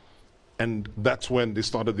is. And that's when they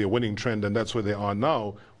started their winning trend, and that's where they are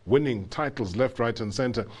now, winning titles left, right, and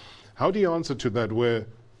center. How do you answer to that, where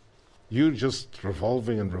you're just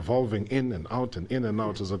revolving and revolving in and out and in and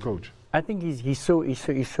out as a coach? I think he's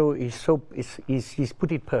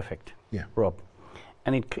put it perfect, Yeah. Rob.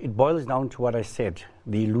 And it boils down to what I said,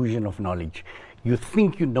 the illusion of knowledge. You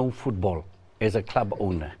think you know football as a club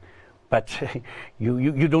owner, but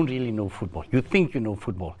you don't really know football. You think you know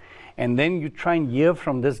football. And then you try and hear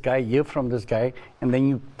from this guy, and then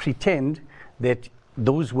you pretend that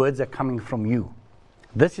those words are coming from you.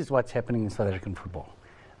 This is what's happening in South African football.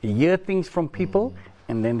 You hear things from people,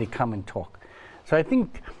 and then they come and talk. So I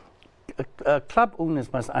think club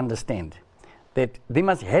owners must understand that they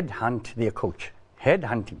must headhunt their coach,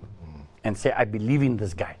 headhunt him, and say, I believe in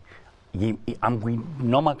this guy. I'm going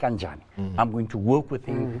I'm going to work with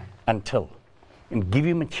him until, and give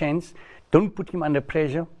him a chance. Don't put him under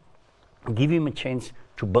pressure. Give him a chance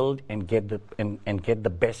to build and get the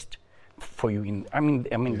best for you. I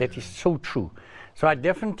mean that is so true. So I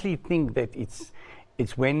definitely think that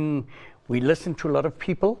it's when we listen to a lot of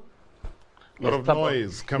people. A lot of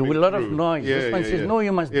noise coming through. A lot of noise. Yeah, this one says, no,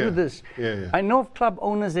 you must do this. Yeah. I know of club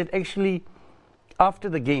owners that actually, after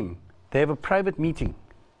the game, they have a private meeting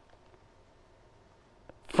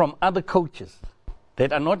from other coaches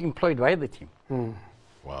that are not employed by the team.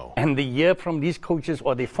 Wow. And they hear from these coaches,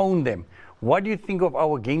 or they phone them. What do you think of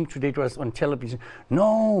our game today? It was on television.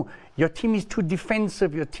 No, your team is too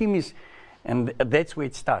defensive. Your team is, and that's where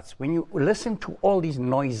it starts. When you listen to all these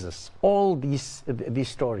noises, all these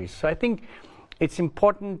stories. So I think it's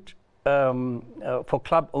important for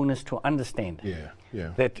club owners to understand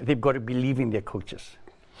that they've got to believe in their coaches.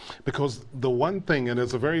 Because the one thing, and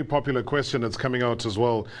it's a very popular question that's coming out as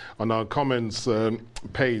well on our comments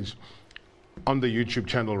page on the YouTube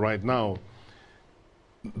channel right now,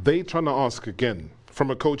 they trying to ask again,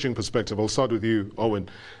 from a coaching perspective, I'll start with you, Owen,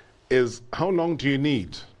 is how long do you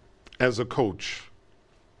need as a coach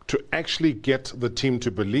to actually get the team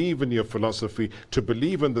to believe in your philosophy, to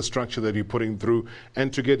believe in the structure that you're putting through,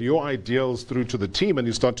 and to get your ideals through to the team, and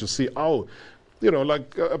you start to see, oh, you know,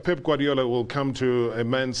 like Pep Guardiola will come to a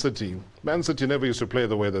Man City. Man City never used to play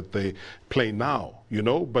the way that they play now, you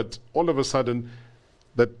know, but all of a sudden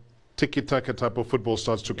that tiki-taka type of football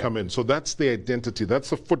starts to come in. So that's the identity. That's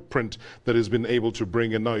the footprint that has been able to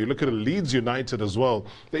bring in now. You look at Leeds United as well.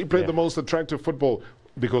 They play the most attractive football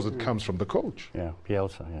because it comes from the coach. Yeah,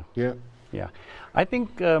 Bielsa, Yeah. I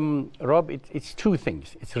think, Rob, it's two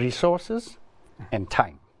things. It's resources and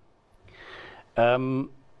time.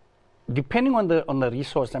 Depending on the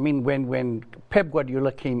resource, I mean, when Pep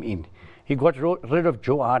Guardiola came in, he got rid of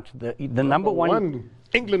Joe Hart, the number one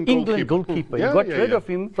England goalkeeper. He got rid of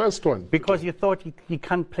him, first one, because he thought he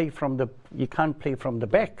can't play from the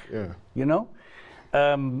back. Yeah. You know,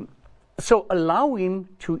 so allow him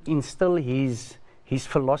to instill his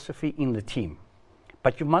philosophy in the team,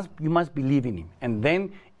 but you must believe in him, and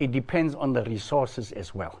then it depends on the resources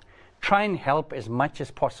as well. Try and help as much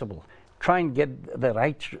as possible. Try and get the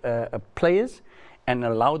right players, and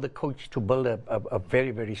allow the coach to build a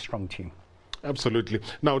very, very strong team. Absolutely.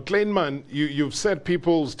 Now, Kleinman, you've set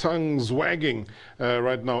people's tongues wagging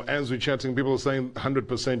right now as we're chatting. People are saying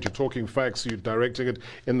 100%, you're talking facts, you're directing it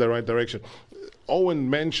in the right direction. Owen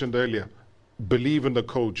mentioned earlier, believe in the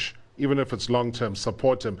coach, even if it's long-term,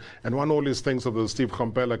 support him. And one always thinks of the Steve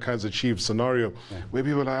Kompela Kaizer Chiefs scenario, where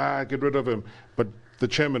people are like, get rid of him. But the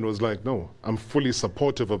chairman was like, no, I'm fully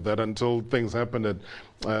supportive of that, until things happened at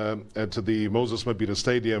the Moses Mabhida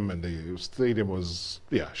Stadium, and the stadium was,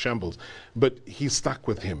 shambles. But he stuck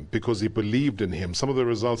with him because he believed in him. Some of the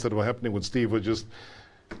results that were happening with Steve were just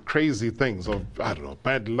crazy things of, I don't know,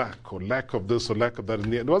 bad luck or lack of this or lack of that.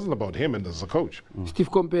 And it wasn't about him and as a coach. Steve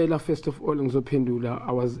Kompela, first of all,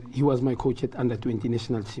 he was my coach at under 20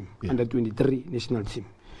 national team, under 23 national team.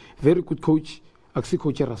 Very good coach, Axi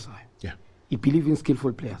Coach Rasai. Yeah. He believes in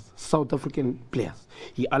skillful players, South African players.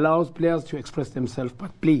 He allows players to express themselves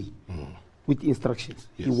but play with instructions.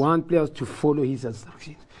 Yes. He wants players to follow his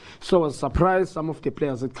instructions. So I was surprised some of the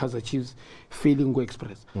players at Kaizer Chiefs failing to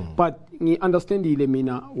express. But I understand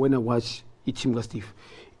when I watch team with Steve.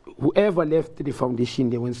 Whoever left the foundation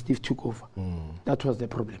there when Steve took over, that was the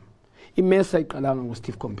problem. In mess I was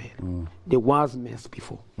Steve Kompela. There was mess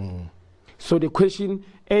before. So the question,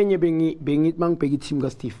 being it mang team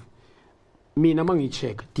with Steve, I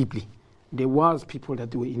check deeply. There was people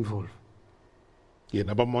that were involved.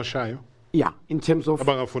 Yeah, in terms of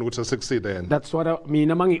succeed then. That's what I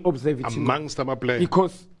mean. Observe it amongst them players,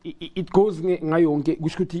 because it goes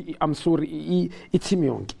I'm sorry, it's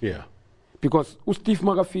him. Yeah. Because Steve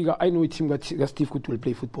Magafiga, I know team that Steve could will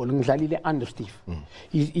play football. And under Steve,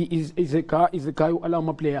 he's a guy who allow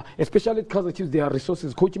my player, especially at Kaizer Chiefs. There are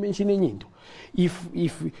resources. Coach mentioning if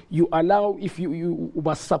you allow, if you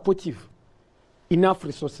were supportive, enough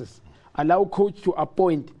resources, allow coach to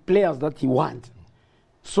appoint players that he wants,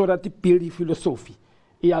 so that he build the philosophy.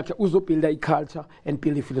 He also build the culture and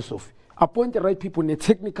build the philosophy. Appoint the right people in a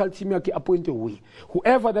technical team. Appoint a way.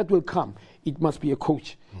 Whoever that will come, it must be a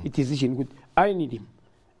coach. It is good. I need him.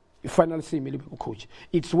 Final say, coach.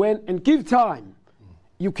 It's when and give time.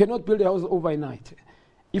 You cannot build a house overnight.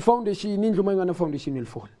 If foundation, ninja foundation will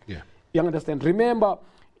fall. Yeah. You understand? Remember,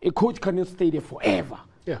 a coach cannot stay there forever.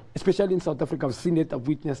 Yeah. Especially in South Africa, I've seen it. I've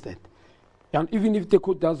witnessed it. And even if the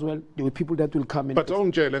coach does well, there will people that will come in. But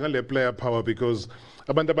don't le player power, because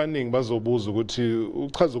abantu abaningi bazobuza ukuthi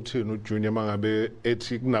uchaza ukuthini uJunior mangabe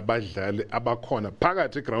ethi kunabadlali abakhona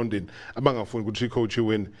phakathi egroundini abangafuni ukuthi icoach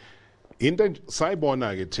win. Into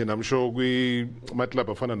sayibona ke thina, I'm sure kwi club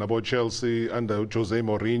afana nabo Chelsea under Jose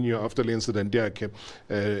Mourinho after the incident yakhe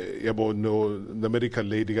yabo the medical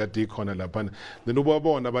lady kade ikhona lapha, then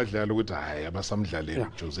ubabona abadlali ukuthi hayi abasamdlaleli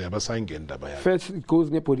Jose abasayingeni ndaba yakhe. First it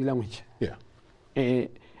goes nge body language. Yeah.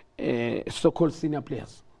 So-called senior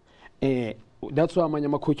players. That's why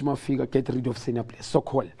my coach figure get rid of senior players,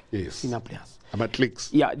 so-called senior players. About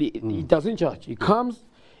clicks. Yeah, he doesn't charge. He comes,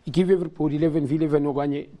 he gives everybody 11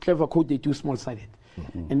 v11 clever code, they do small-sided.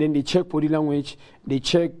 And then they check body language, they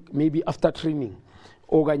check maybe after training.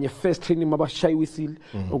 Or first training, maba shy whistle,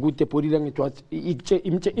 or good the body language. It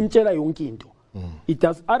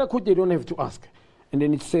does other code they don't have to ask. And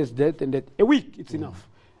then it says that and that. A week, it's enough.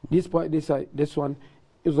 This one is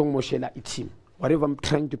on Moshela, it's him. Whatever I'm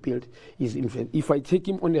trying to build is influence. If I take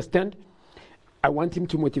him on the stand, I want him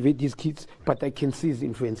to motivate these kids, but I can see he's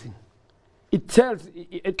influencing. It tells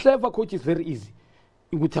a clever coach is very easy.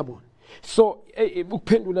 So,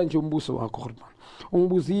 ukuphendula nje umbuso wakho Khorban.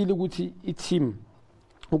 Ungibuzile ukuthi i-team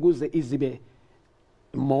ukuze izibe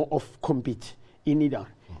more of compete in it.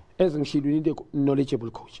 As you need a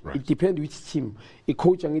knowledgeable coach. Right. It depends which team. A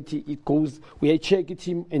coach and it goes, we check a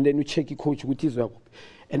team and then we check a coach which is a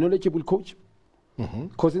knowledgeable coach.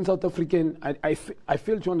 Because in South African, I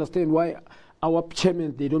fail to understand why our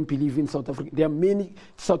chairmen, they don't believe in South Africa. There are many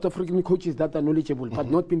South African coaches that are knowledgeable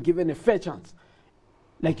but not been given a fair chance,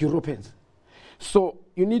 like Europeans. So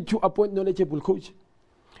you need to appoint knowledgeable coach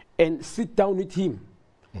and sit down with him.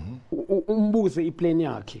 Umbuze iplan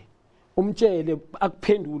yakhe.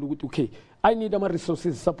 Okay, I need my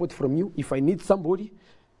resources support from you. If I need somebody,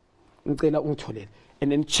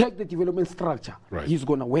 and then check the development structure. Right. He's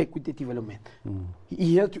gonna work with the development.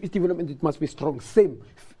 He has to, his development, it must be strong. Same,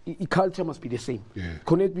 culture must be the same. Yeah.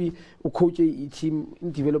 Cannot be a coach team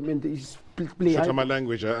in development is play. My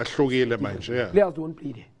language, Players don't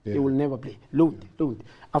play there. They will never play. Don't.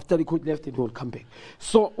 After the coach left, they will come back.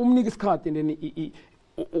 So niggas cut and then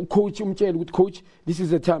coach with coach, this is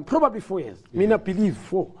the time, probably 4 years. Me not believe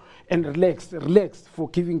 4 and relax for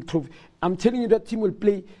giving trophy. I'm telling you that team will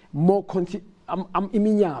play more I'm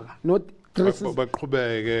not because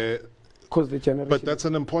the generation. But that's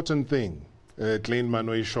an important thing, Kleinman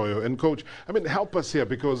Shoyo. And coach, I mean, help us here,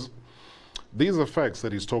 because these are facts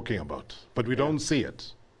that he's talking about, but we don't see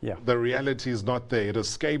it. Yeah. The reality is not there. It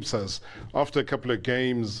escapes us after a couple of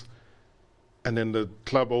games, and then the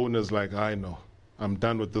club owner's like, I know, I'm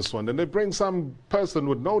done with this one. And they bring some person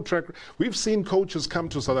with no track. We've seen coaches come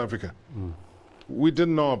to South Africa we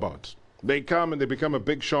didn't know about. They come and they become a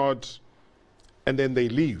big shot, and then they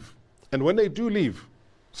leave. And when they do leave,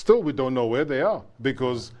 still we don't know where they are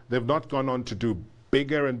because they've not gone on to do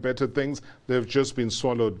bigger and better things. They've just been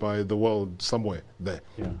swallowed by the world somewhere there.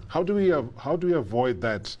 Yeah. How do we avoid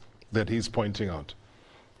that he's pointing out?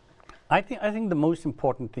 I think the most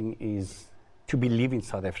important thing is to believe in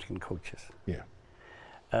South African coaches. Yeah.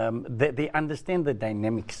 They understand the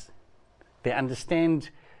dynamics. They understand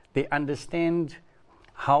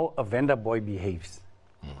how a Venda boy behaves,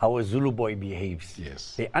 how a Zulu boy behaves.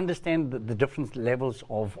 Yes. They understand the different levels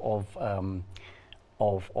of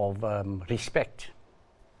respect.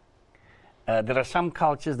 There are some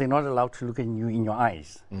cultures they're not allowed to look at you in your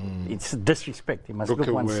eyes. It's disrespect. They must look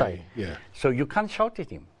one away. side. Yeah. So you can't shout at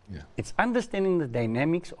him. Yeah. It's understanding the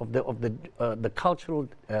dynamics of the cultural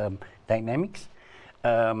dynamics,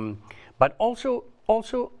 but also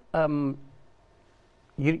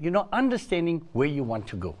understanding where you want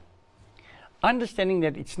to go, understanding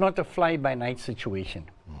that it's not a fly-by-night situation.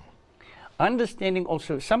 Understanding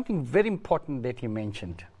also something very important that he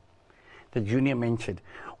mentioned, the Junior mentioned,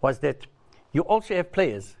 was that you also have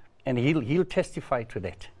players, and he'll testify to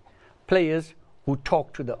that, players who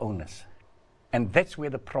talk to the owners. And that's where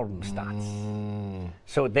the problem starts.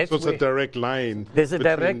 So it's a direct line. There's a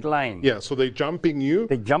direct line. Yeah, so they're jumping you.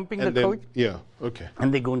 They're jumping the coach. Yeah, okay.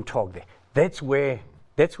 And they go and talk there. That's where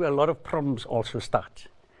a lot of problems also start.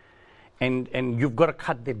 And you've got to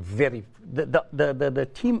cut that the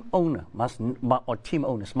team owner or team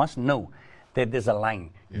owners must know that there's a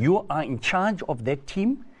line. Yeah. You are in charge of that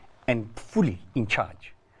team and fully in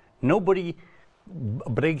charge. Nobody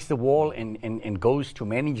breaks the wall and goes to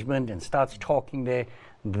management and starts talking there.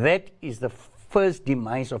 That is the first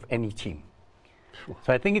demise of any team.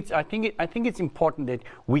 So I think it's important that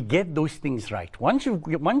we get those things right. Once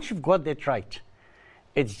you've got that right,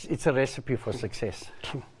 it's a recipe for success.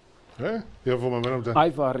 True. Yeah,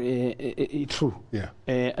 Ivar, true. Yeah.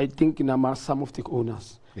 I think some of the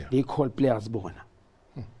owners, they call players bona.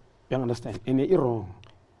 You understand? And it's wrong,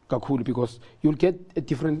 Kakuli, because you'll get a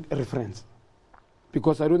different reference.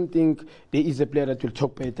 Because I don't think there is a player that will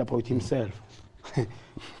talk bad about himself.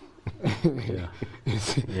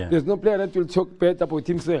 There's no player that will talk bad about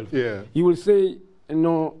himself. Yeah. He will say,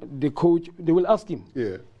 no, the coach, they will ask him.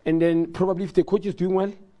 Yeah. And then probably if the coach is doing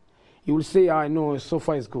well, he will say, I know, so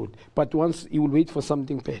far is good. But once he will wait for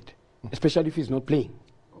something bad, especially if he's not playing.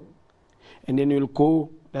 And then he will go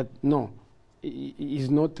that, no, he's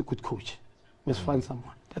not a good coach. Let's find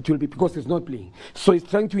someone. That will be because he's not playing. So he's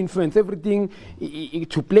trying to influence everything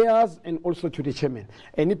to players and also to the chairman.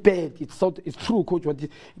 And it's true, coach.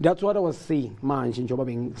 That's what I was saying.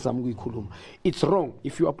 It's wrong.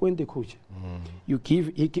 If you appoint a coach, you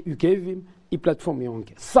gave him a platform.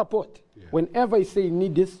 Support. Yeah. Whenever he say you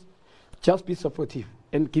need this, just be supportive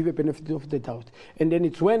and give a benefit of the doubt. And then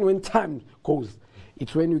it's when time goes,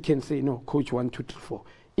 it's when you can say, no, coach 1, 2, 3, 4.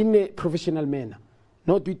 In a professional manner.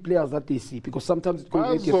 Not with players that they see, because sometimes it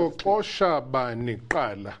goes bazokosha bani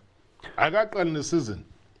qala akaqali nesizini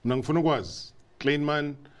mina ngifuna ukwazi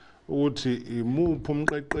Kleinman uthi imuphi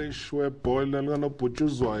umqeqeshi webhola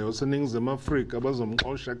likanobhutshuzwayo oseningizimu Afrika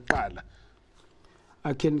bazomxosha kuqala.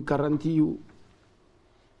 I can guarantee you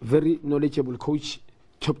very knowledgeable coach,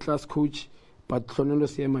 top class coach, but Tlonelo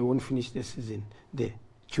CM I won't finish the season there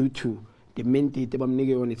due to the mandate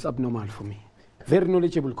it's abnormal for me. Very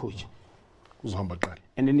knowledgeable coach.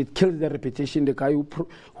 And then it kills the reputation, the guy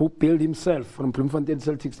who built himself from Bloemfontein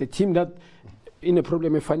Celtics, a team that in a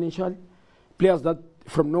problem of financial, players that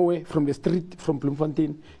from nowhere, from the street, from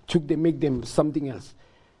Bloemfontein, make them something else.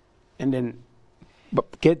 And then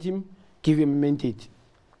get him, give him a mandate.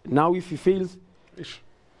 Now if he fails...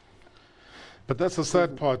 But that's the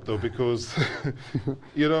sad part though, because,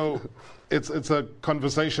 you know, it's a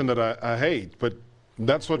conversation that I hate, but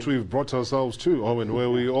that's what we've brought ourselves to, Owen, where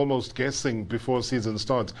we're almost guessing before season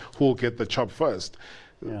starts who will get the chop first.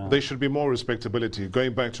 Yeah. There should be more respectability.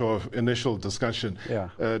 Going back to our initial discussion,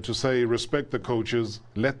 to say respect the coaches,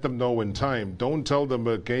 let them know in time. Don't tell them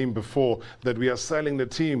a game before that we are selling the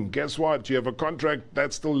team. Guess what? You have a contract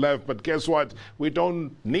that's still left, but guess what? We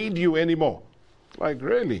don't need you anymore. Like,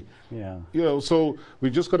 really? Yeah. You know, so we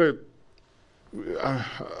just got to...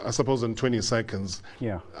 I suppose in 20 seconds,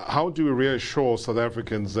 how do we reassure South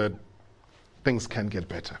Africans that things can get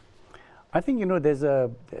better? I think, you know, there's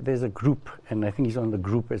a group, and I think he's on the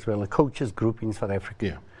group as well, a coaches group in South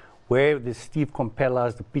Africa, where the Steve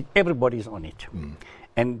Compella's, everybody's on it.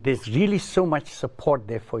 And there's really so much support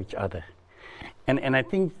there for each other. And I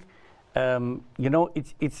think, you know,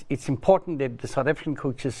 it's important that the South African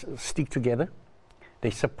coaches stick together.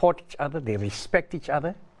 They support each other, they respect each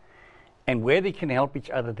other. And where they can help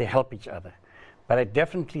each other, they help each other. But I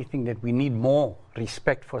definitely think that we need more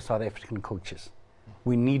respect for South African coaches.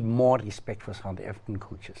 We need more respect for South African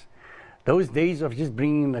coaches. Those days of just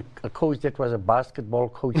bringing a coach that was a basketball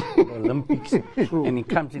coach to the Olympics and he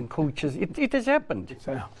comes in coaches, it has happened.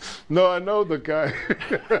 No, I know the guy.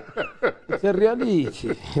 It's a reality.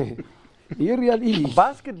 You really. A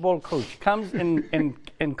basketball coach comes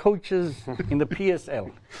and coaches in the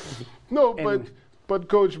PSL. No, but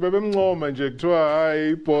coach,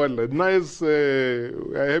 nice,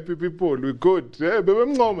 happy people, we're good.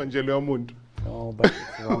 Oh, but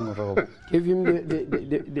it's wrong, Rob. Give him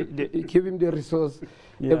give him the resource,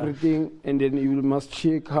 everything, and then you must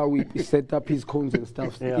check how he set up his cones and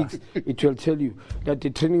stuff. Yeah. It will tell you that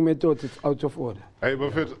the training method is out of order. Hey,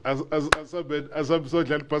 Buffett, as I'm so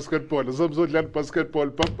glad basketball,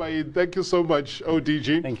 Papa, thank you so much,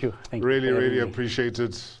 ODG. Thank you. Really appreciate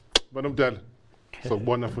it. Banumdal. So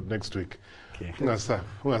wonderful next week. Okay.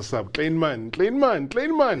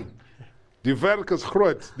 Kleinman. Die werk is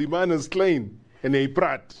groot, die man is klein en hy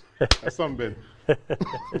praat. Asam ben.